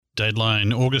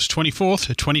Deadline August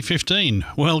 24th, 2015.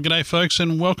 Well, g'day folks,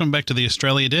 and welcome back to the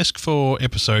Australia Desk for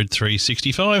episode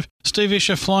 365. Steve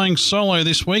Isher flying solo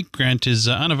this week. Grant is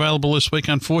unavailable this week,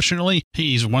 unfortunately.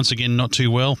 He's once again not too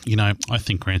well. You know, I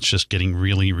think Grant's just getting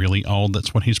really, really old.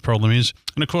 That's what his problem is.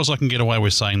 And of course, I can get away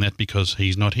with saying that because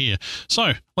he's not here.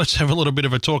 So, let's have a little bit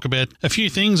of a talk about a few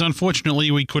things. Unfortunately,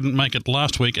 we couldn't make it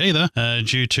last week either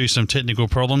due to some technical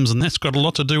problems, and that's got a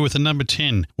lot to do with the number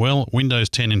 10. Well, Windows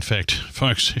 10, in fact.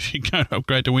 Folks, if you go to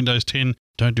upgrade to Windows 10,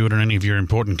 don't do it on any of your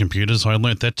important computers. I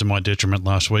learnt that to my detriment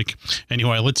last week.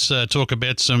 Anyway, let's talk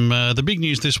about some the big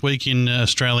news this week in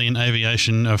Australian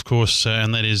aviation, of course,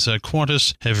 and that is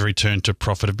Qantas have returned to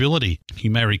profitability.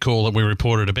 You may recall that we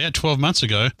reported about 12 months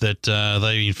ago that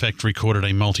they, in fact, recorded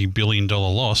a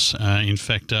multi-billion-dollar loss. In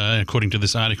fact, according to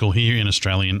this article here in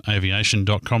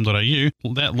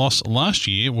australianaviation.com.au, that loss last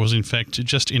year was, in fact,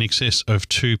 just in excess of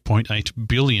 2.8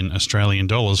 billion Australian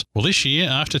dollars. Well, this year,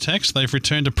 after tax, they've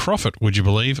returned a profit, would you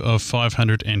believe, of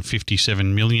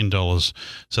 $557 million.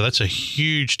 So that's a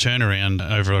huge turnaround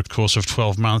over a course of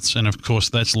 12 months. And of course,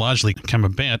 that's largely come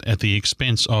about at the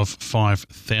expense of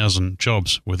 5,000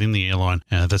 jobs within the airline.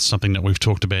 That's something that we've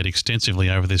talked about extensively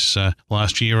over this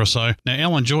last year or so. Now,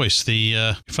 Alan Joyce,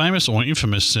 the famous or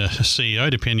infamous CEO,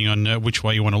 depending on which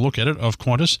way you want to look at it, of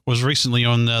Qantas, was recently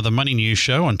on the Money News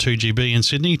show on 2GB in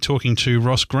Sydney talking to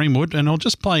Ross Greenwood. And I'll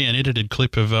just play an edited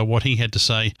clip of what he had to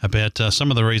say about some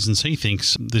of the reasons he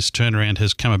thinks this turnaround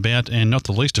has come about, and not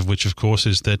the least of which, of course,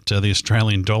 is that the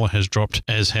Australian dollar has dropped,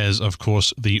 as has, of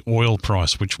course, the oil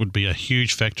price, which would be a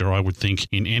huge factor, I would think,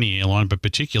 in any airline, but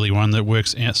particularly one that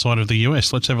works outside of the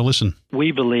US. Let's have a listen.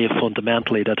 We believe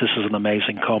fundamentally that this is an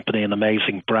amazing company, an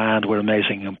amazing brand with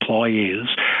amazing employees,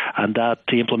 and that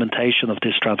the implementation of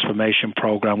this transformation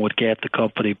program would get the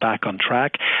company back on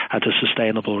track and to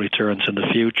sustainable returns in the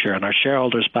future. And our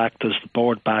shareholders backed us, the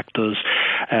board backed us,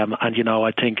 and, you know,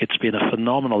 I think it's been a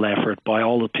phenomenal effort by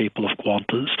all the people of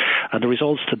Qantas. And the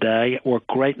results today were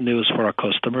great news for our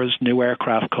customers. New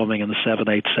aircraft coming in the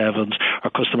 787s.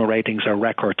 Our customer ratings are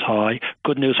record high.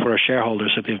 Good news for our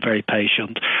shareholders who've been very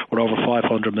patient. We're over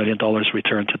 $500 million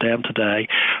returned to them today.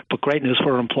 But great news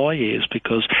for our employees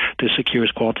because this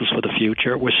secures Qantas for the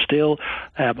future. We're still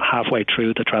halfway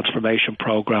through the transformation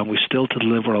program. We still to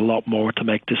deliver a lot more to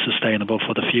make this sustainable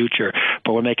for the future.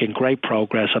 But we're making great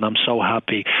progress, and I'm so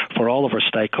happy for all of our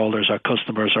stakeholders, our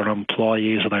customers, our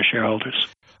employees, and our shareholders.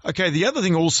 Okay, the other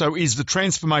thing also is the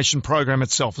transformation program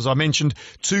itself. As I mentioned,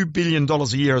 $2 billion a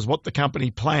year is what the company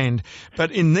planned.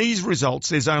 But in these results,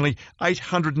 there's only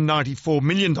 $894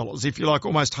 million, if you like,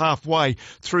 almost halfway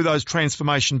through those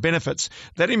transformation benefits.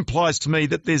 That implies to me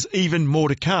that there's even more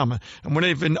to come. And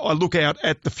whenever I look out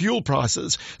at the fuel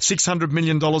prices, $600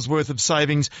 million worth of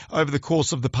savings over the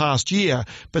course of the past year.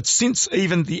 But since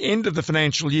even the end of the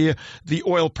financial year, the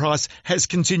oil price has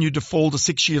continued to fall to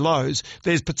 6-year lows.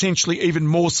 There's potentially even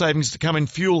more savings to come in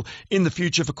fuel in the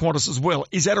future for Qantas as well.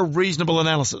 Is that a reasonable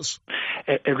analysis?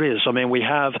 It is. I mean, we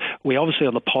obviously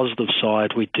on the positive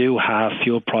side, we do have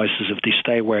fuel prices, if they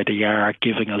stay where they are,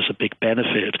 giving us a big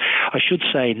benefit. I should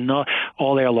say not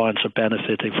all airlines are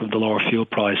benefiting from the lower fuel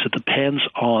price. It depends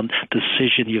on the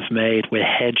decision you've made with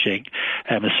hedging,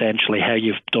 essentially how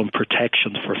you've done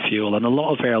protection for fuel. And a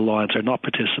lot of airlines are not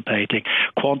participating.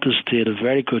 Qantas did a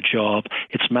very good job.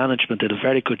 Its management did a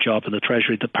very good job in the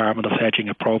Treasury Department of hedging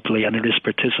appropriately, and it is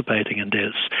participating in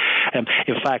this. In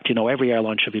fact, you know, every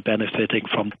airline should be benefiting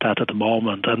from that at the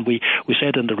moment. And we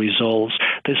said in the results,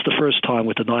 this is the first time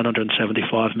with the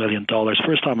 $975 million,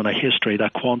 first time in our history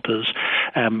that Qantas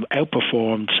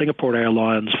outperformed Singapore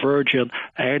Airlines, Virgin,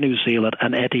 Air New Zealand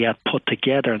and Etihad put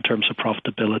together in terms of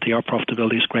profitability. Our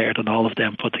profitability is greater than all of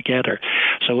them put together.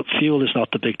 So fuel is not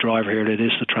the big driver here. It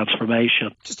is the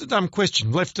transformation. Just a dumb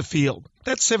question, left to field.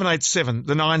 That 787,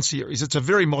 the 9 series, it's a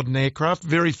very modern aircraft,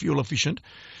 very fuel efficient.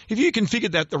 If you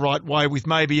configured that the right way with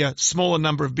maybe a smaller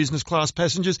number of business class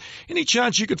passengers, any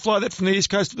chance you could fly that from the east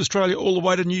coast of Australia all the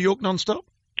way to New York non-stop?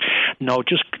 No,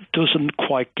 just doesn't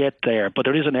quite get there. But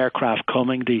there is an aircraft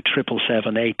coming, the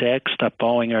 777-8X, that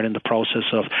Boeing are in the process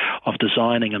of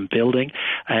designing and building,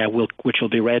 which will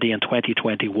be ready in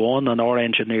 2021. And our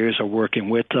engineers are working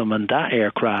with them. And that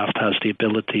aircraft has the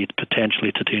ability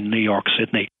potentially to do New York,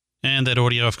 Sydney. And that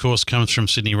audio, of course, comes from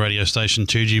Sydney radio station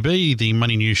 2GB, the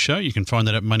Money News show. You can find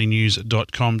that at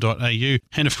moneynews.com.au.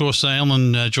 And, of course,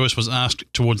 Alan Joyce was asked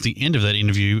towards the end of that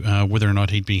interview whether or not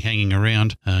he'd be hanging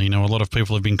around. A lot of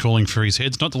people have been calling for his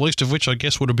heads, not the least of which I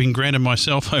guess would have been Grant and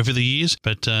myself over the years.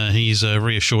 But he's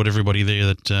reassured everybody there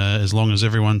that as long as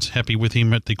everyone's happy with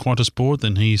him at the Qantas board,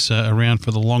 then he's around for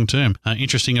the long term.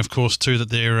 Interesting, of course, too, that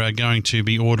they're going to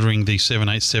be ordering the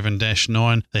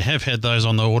 787-9. They have had those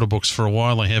on the order books for a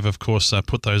while. They have of course,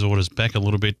 put those orders back a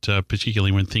little bit,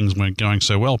 particularly when things weren't going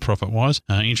so well profit-wise.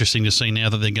 Interesting to see now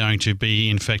that they're going to be,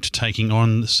 in fact, taking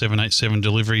on 787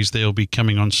 deliveries. They'll be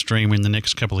coming on stream in the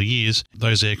next couple of years.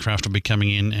 Those aircraft will be coming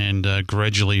in and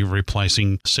gradually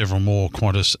replacing several more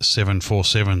Qantas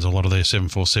 747s. A lot of their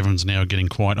 747s now are getting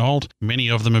quite old. Many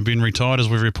of them have been retired, as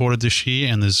we've reported this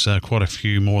year, and there's quite a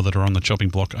few more that are on the chopping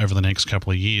block over the next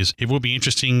couple of years. It will be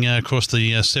interesting. Of course,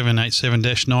 the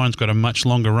 787-9's got a much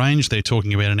longer range. They're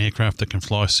talking about an aircraft that can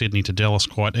fly Sydney to Dallas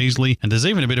quite easily, and there's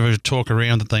even a bit of a talk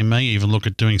around that they may even look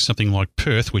at doing something like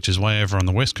Perth, which is way over on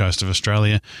the west coast of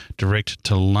Australia, direct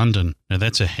to London. Now,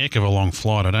 that's a heck of a long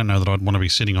flight. I don't know that I'd want to be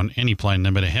sitting on any plane,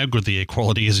 no matter how good the air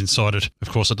quality is inside it. Of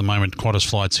course, at the moment, Qantas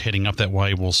flights heading up that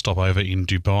way will stop over in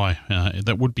Dubai.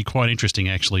 That would be quite interesting,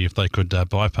 actually, if they could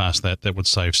bypass that. That would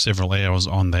save several hours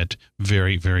on that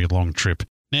very, very long trip.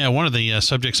 Now, one of the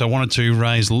subjects I wanted to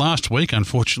raise last week,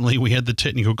 unfortunately, we had the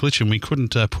technical glitch and we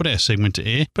couldn't put our segment to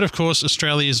air. But, of course,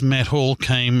 Australia's Matt Hall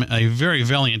came a very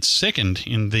valiant second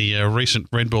in the recent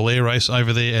Red Bull Air Race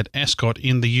over there at Ascot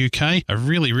in the UK. A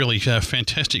really, really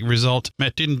fantastic result.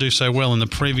 Matt didn't do so well in the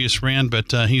previous round,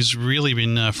 but he's really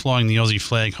been flying the Aussie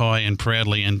flag high and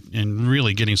proudly and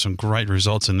really getting some great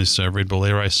results in this Red Bull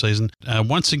Air Race season.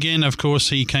 Once again, of course,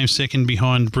 he came second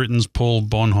behind Britain's Paul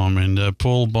Bonhomme, and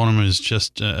Paul Bonhomme is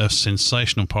just a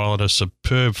sensational pilot, a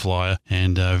superb flyer,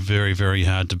 and very, very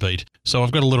hard to beat. So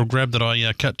I've got a little grab that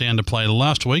I cut down to play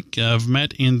last week of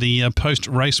Matt in the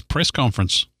post-race press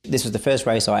conference. This was the first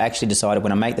race I actually decided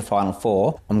when I make the final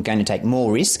four, I'm going to take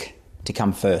more risk to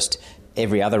come first.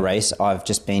 Every other race, I've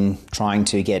just been trying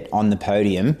to get on the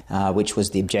podium, which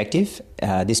was the objective.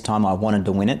 This time I wanted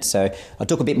to win it, so I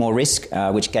took a bit more risk,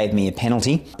 which gave me a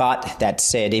penalty. But that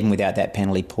said, even without that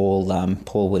penalty, Paul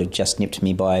would have just nipped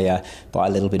me by a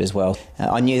little bit as well.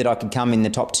 I knew that I could come in the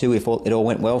top two if it all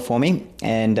went well for me,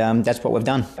 and that's what we've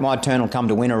done. My turn will come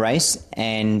to win a race,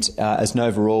 and as an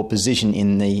overall position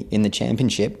in the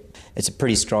championship, it's a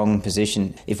pretty strong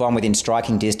position. If I'm within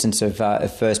striking distance of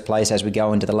first place as we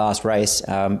go into the last race,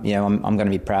 I'm going to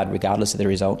be proud regardless of the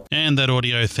result. And that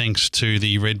audio thanks to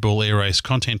the Red Bull Air Race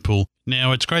content pool.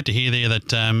 Now, it's great to hear there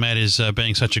that Matt is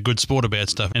being such a good sport about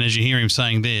stuff. And as you hear him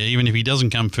saying there, even if he doesn't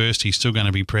come first, he's still going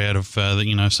to be proud of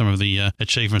some of the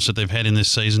achievements that they've had in this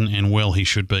season, and well, he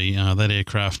should be. That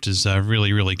aircraft is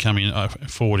really, really coming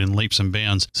forward in leaps and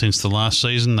bounds since the last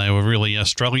season. They were really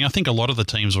struggling. I think a lot of the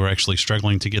teams were actually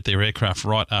struggling to get their aircraft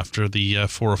right after the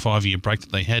 4 or 5 year break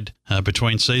that they had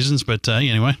between seasons. But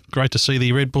anyway, great to see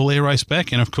the Red Bull Air Race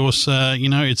back. And of course,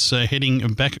 it's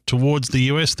heading back towards the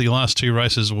US. The last two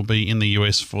races will be in the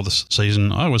US for the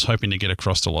season. I was hoping to get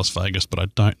across to Las Vegas, but I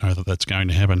don't know that that's going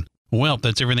to happen. Well,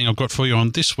 that's everything I've got for you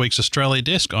on this week's Australia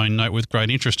Desk. I note with great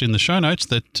interest in the show notes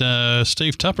that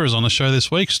Steve Tupper is on the show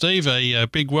this week. Steve, a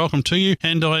big welcome to you.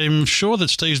 And I'm sure that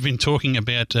Steve's been talking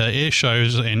about air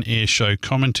shows and air show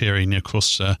commentary. And, of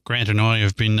course, Grant and I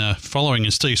have been following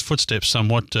in Steve's footsteps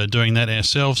somewhat, doing that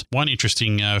ourselves. One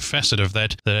interesting facet of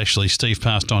that actually Steve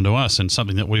passed on to us, and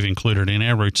something that we've included in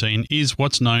our routine, is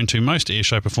what's known to most air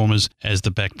show performers as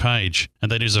the back page.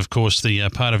 And that is, of course, the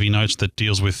part of your notes that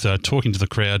deals with talking to the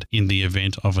crowd in the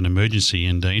event of an emergency.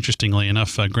 And interestingly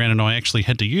enough, Grant and I actually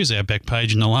had to use our back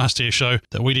page in the last air show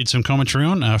that we did some commentary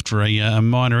on after a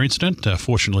minor incident.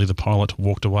 Fortunately, the pilot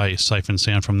walked away safe and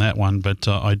sound from that one, but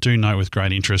I do note with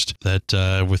great interest that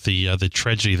with the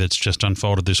tragedy that's just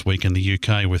unfolded this week in the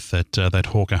UK with that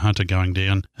Hawker Hunter going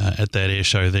down at that air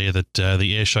show there, that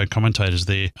the air show commentators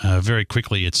there very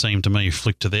quickly, it seemed to me,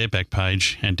 flicked to their back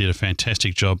page and did a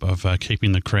fantastic job of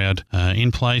keeping the crowd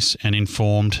in place and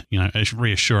informed,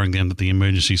 reassuring them that the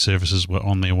emergency services were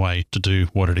on their way to do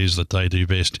what it is that they do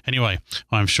best. Anyway,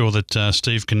 I'm sure that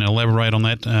Steve can elaborate on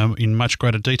that in much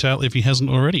greater detail if he hasn't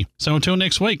already. So until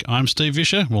next week, I'm Steve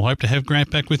Vischer. We'll hope to have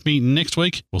Grant back with me next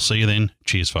week. We'll see you then.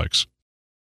 Cheers, folks.